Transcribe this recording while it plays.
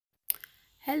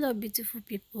Hello beautiful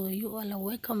people, you all are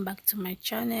welcome back to my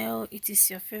channel. It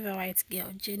is your favorite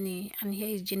girl Jenny, and here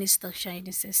is Jenny's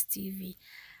sTalkShow&UnisexTv.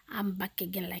 I'm back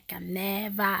again like I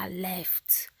never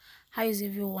left. How is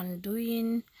everyone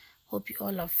doing? Hope you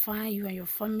all are fine, you and your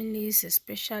families,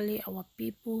 especially our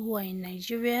people who are in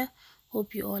Nigeria.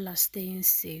 Hope you all are staying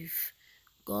safe.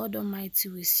 God Almighty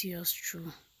will see us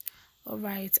through.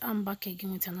 Alright, I'm back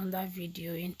again with another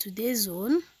video. In today's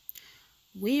zone,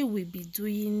 we will be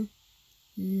doing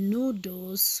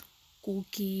noodles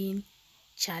cooking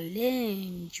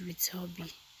challenge with Hubby.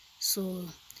 So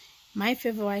my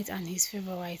favorite and his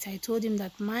favorite, I told him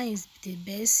that mine is the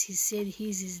best. He said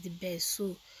his is the best.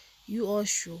 So you all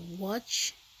should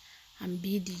watch and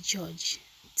be the judge.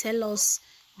 Tell us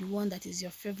the one that is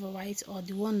your favorite or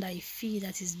the one that you feel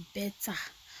that is better.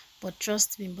 But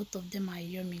trust me, both of them are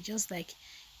yummy. Just like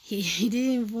he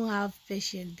didn't even have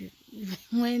patience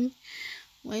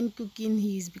when cooking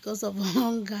his because of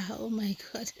hunger. Oh my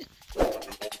god.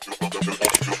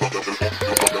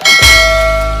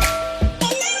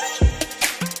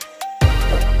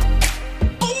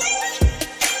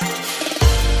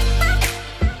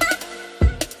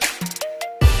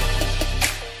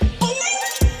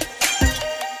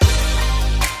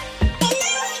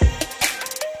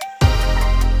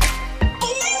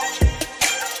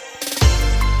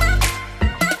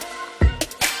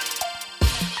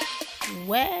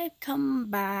 Welcome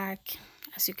back.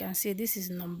 As you can see, this is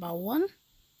number one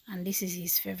and this is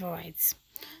his favorite.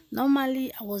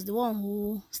 Normally I was the one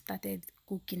who started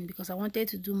cooking because I wanted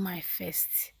to do my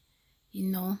first,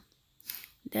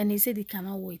 then he said he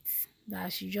cannot wait, that I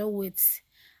should just wait.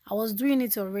 I was doing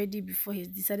it already before he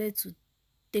decided to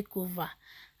take over.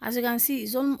 As you can see,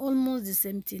 it's almost the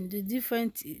same thing. The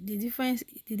difference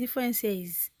here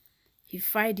is he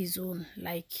fried his own.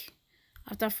 Like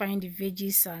after frying the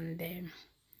veggies and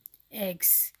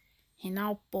eggs, he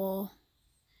now pour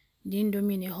the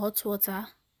indomie in a hot water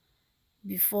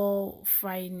before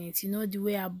frying it. You know the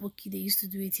way aboki they used to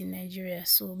do it in Nigeria.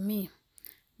 So me,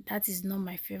 that is not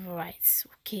my favorite.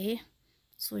 Okay,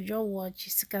 so just watch.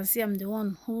 As you can see, I'm the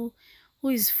one who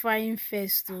is frying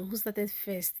first, who started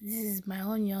first. This is my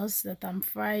onions that I'm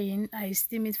frying. I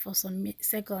steam it for some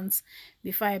seconds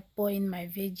before I pour in my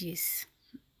veggies.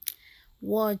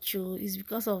 Watch, it's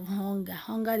because of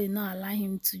hunger did not allow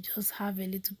him to just have a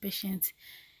little patience.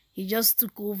 He just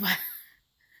took over.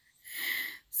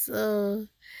 So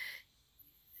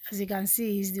as you can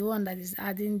see, he's the one that is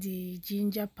adding the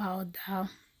ginger powder.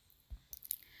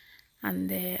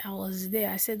 And I was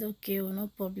there. I said, okay, well, no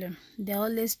problem. They're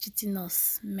always cheating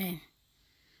us, men.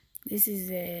 This is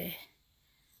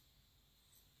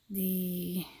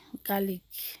the garlic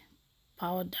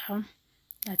powder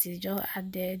that is just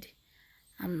added.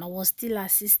 And I was still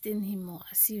assisting him,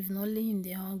 as if only him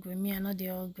the hungry, me and not the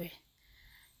hungry.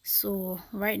 So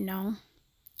right now,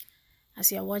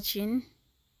 as you're watching,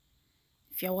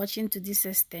 if you're watching to this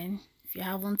extent, if you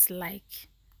haven't liked,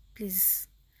 please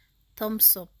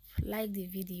thumbs up, like the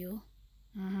video,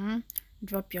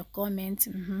 drop your comment,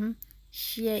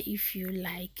 share if you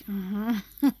like, and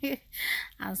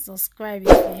subscribe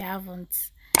if you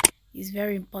haven't. It's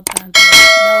very important.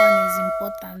 That one is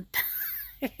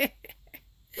important.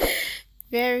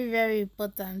 Very, very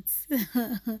important.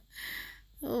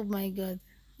 Oh my god.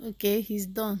 Okay, he's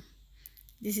done.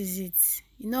 This is it.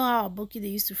 You know how aboki they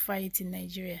used to fry it in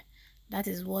Nigeria? That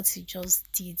is what he just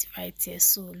did right here.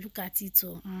 So look at it.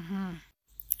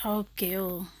 Okay,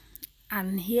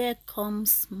 and here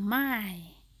comes mine.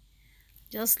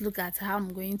 Just look at how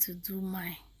I'm going to do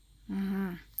mine.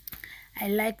 I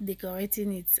like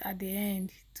decorating it at the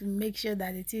end to make sure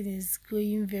that the thing is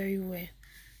going very well.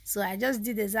 So I just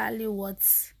did exactly what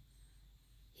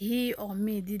he or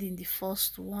me did in the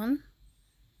first one,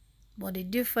 but the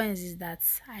difference is that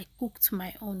I cooked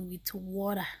my own with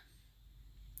water.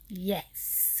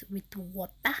 Yes, with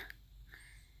water.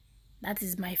 That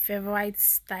is my favorite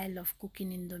style of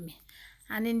cooking indomie.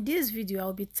 And in this video,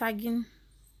 I'll be tagging,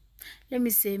 let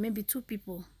me say, maybe 2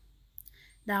 people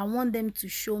that I want them to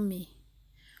show me.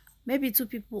 Maybe 2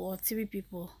 people or 3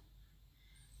 people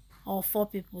or 4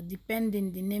 people,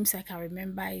 depending the names I can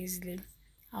remember easily.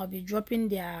 I'll be dropping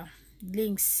their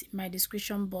links in my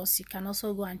description box. You can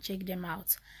also go and check them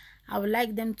out. I would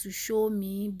like them to show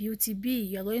me, Beauty B,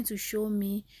 you're going to show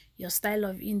me your style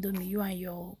of indomie, you and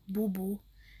your boo-boo.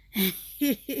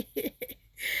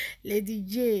 Lady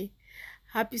J,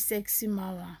 Happy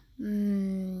Sexymama.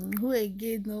 Who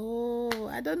again? Oh,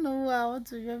 I don't know who I want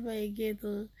to remember again.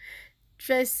 Oh,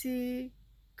 Tracy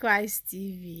Christ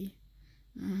TV.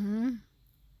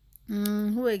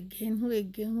 Who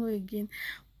again?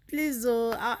 Please,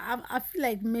 oh, I feel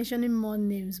like mentioning more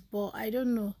names, but I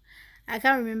don't know. I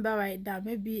can't remember right now.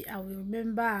 Maybe I will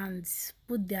remember and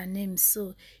put their names.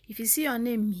 So if you see your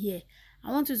name here,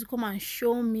 I want you to come and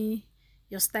show me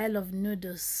your style of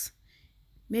noodles.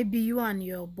 Maybe you and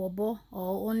your bobo,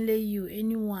 or only you,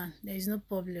 anyone. There is no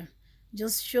problem.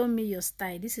 Just show me your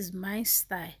style. This is my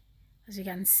style. As you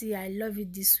can see, I love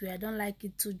it this way. I don't like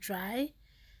it too dry.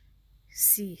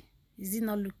 See, is it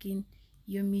not looking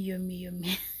yummy, yummy,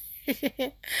 yummy?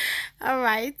 All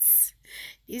right,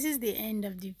 this is the end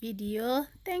of the video.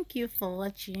 Thank you for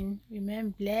watching.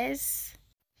 Remain blessed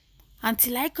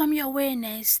until I come your way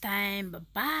next time. Bye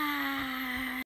bye.